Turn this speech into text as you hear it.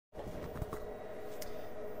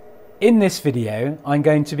In this video, I'm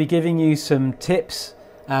going to be giving you some tips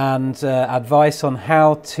and advice on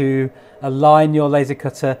how to align your laser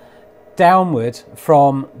cutter downward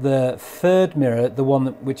from the third mirror, the one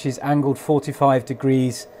which is angled 45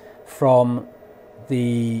 degrees from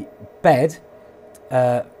the bed,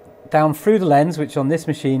 down through the lens, which on this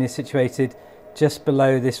machine is situated just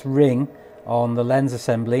below this ring on the lens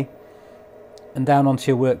assembly, and down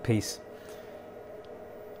onto your workpiece.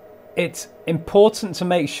 It's important to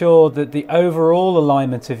make sure that the overall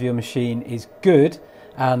alignment of your machine is good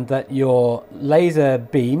and that your laser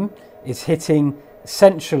beam is hitting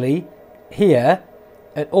centrally here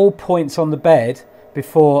at all points on the bed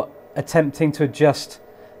before attempting to adjust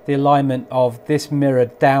the alignment of this mirror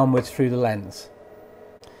downwards through the lens.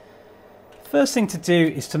 First thing to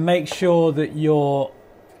do is to make sure that your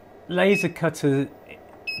laser cutter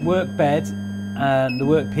workbed and the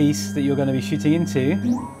workpiece that you're going to be shooting into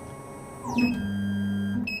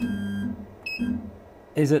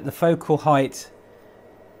is at the focal height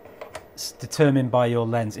determined by your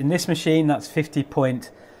lens. In this machine, that's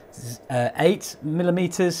 50.8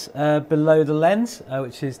 millimeters below the lens,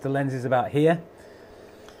 which is the lens is about here.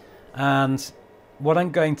 And what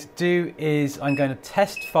I'm going to do is I'm going to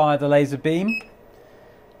test fire the laser beam.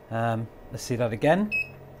 Let's see that again.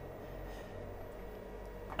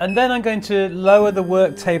 And then I'm going to lower the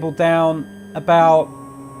work table down about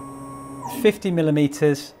 50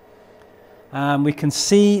 millimeters. We can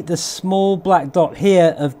see the small black dot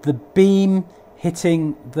here of the beam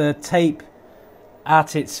hitting the tape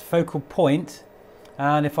at its focal point.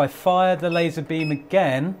 And if I fire the laser beam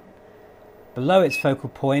again below its focal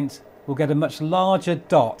point, we'll get a much larger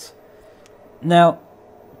dot. Now,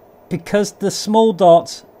 because the small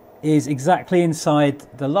dot is exactly inside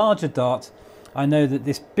the larger dot, I know that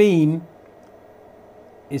this beam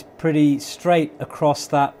is pretty straight across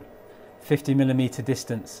that 50 millimeter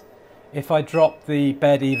distance. If I drop the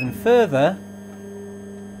bed even further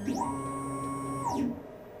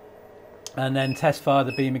and then test fire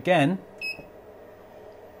the beam again,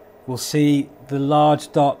 we'll see the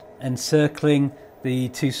large dot encircling the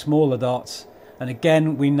two smaller dots, and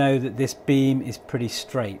again we know that this beam is pretty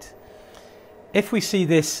straight. If we see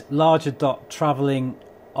this larger dot traveling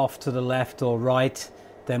off to the left or right,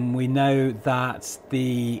 then we know that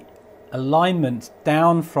the alignment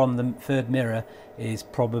down from the third mirror is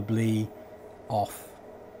probably off.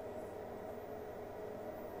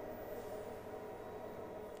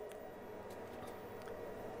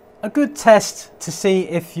 A good test to see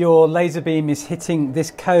if your laser beam is hitting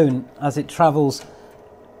this cone as it travels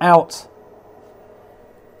out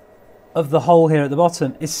of the hole here at the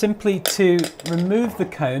bottom is simply to remove the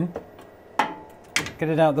cone, get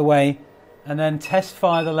it out of the way, and then test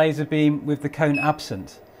fire the laser beam with the cone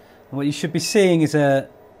absent. And what you should be seeing is a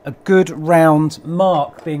good round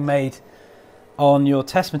mark being made on your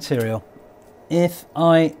test material. If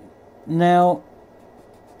I now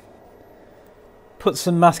put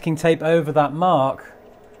some masking tape over that mark,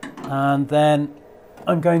 and then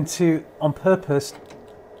I'm going to, on purpose,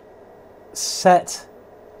 set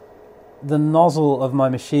the nozzle of my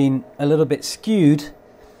machine a little bit skewed.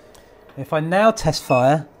 If I now test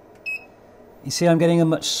fire, you see I'm getting a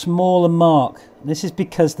much smaller mark. This is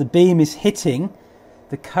because the beam is hitting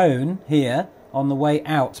the cone here on the way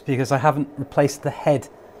out, because I haven't replaced the head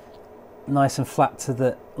nice and flat to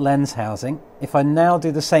the lens housing. If I now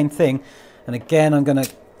do the same thing, and again I'm going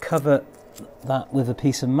to cover that with a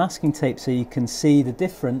piece of masking tape so you can see the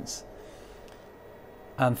difference,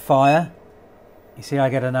 and fire, you see I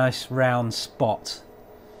get a nice round spot.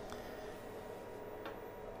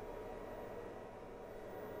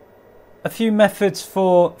 A few methods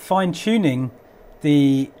for fine-tuning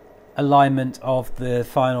the alignment of the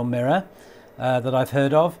final mirror that I've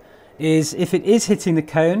heard of is, if it is hitting the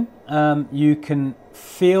cone, you can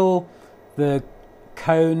feel the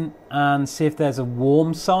cone and see if there's a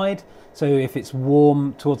warm side. So if it's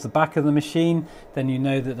warm towards the back of the machine, then you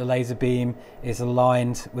know that the laser beam is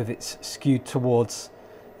aligned with its skewed towards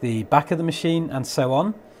the back of the machine, and so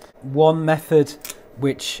on. One method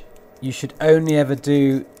which you should only ever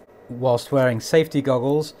do whilst wearing safety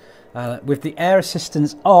goggles, with the air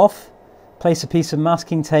assistance off, place a piece of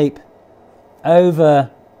masking tape over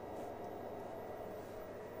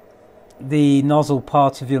the nozzle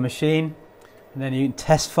part of your machine, and then you can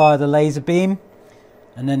test fire the laser beam,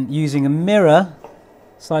 and then using a mirror,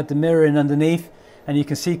 slide the mirror in underneath, and you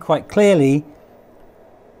can see quite clearly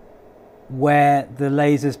where the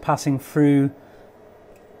laser's passing through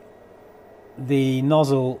the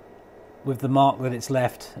nozzle with the mark that it's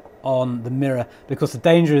left on the mirror. Because the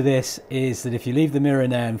danger of this is that if you leave the mirror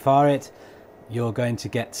in there and fire it, you're going to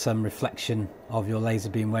get some reflection of your laser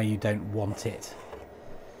beam where you don't want it.